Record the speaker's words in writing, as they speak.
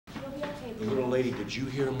Little lady, did you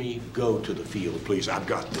hear me? Go to the field, please. I've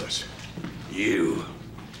got this. You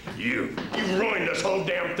ruined this whole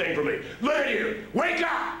damn thing for me. Look at you. Wake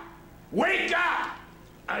up! Wake up!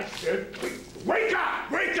 I said, wake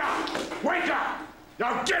up! Wake up! Wake up!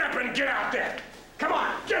 Now get up and get out there. Come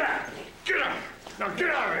on, get up! Get up! Now get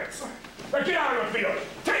out of it. Now get out of the field.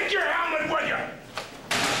 Take your helmet with you.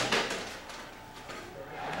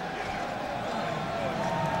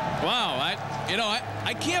 Wow,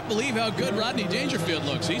 I can't believe how good Rodney Dangerfield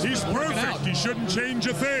looks. He's perfect. He shouldn't change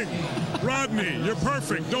a thing. Rodney, you're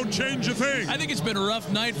perfect. Don't change a thing. I think it's been a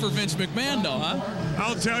rough night for Vince McMahon, though, huh?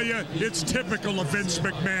 I'll tell you, it's typical of Vince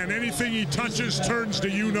McMahon. Anything he touches turns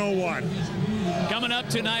to you-know-what. Coming up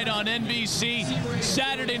tonight on NBC,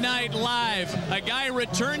 Saturday Night Live, a guy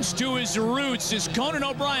returns to his roots. Is Conan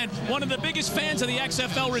O'Brien, one of the biggest fans of the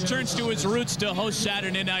XFL, returns to his roots to host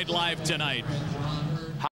Saturday Night Live tonight.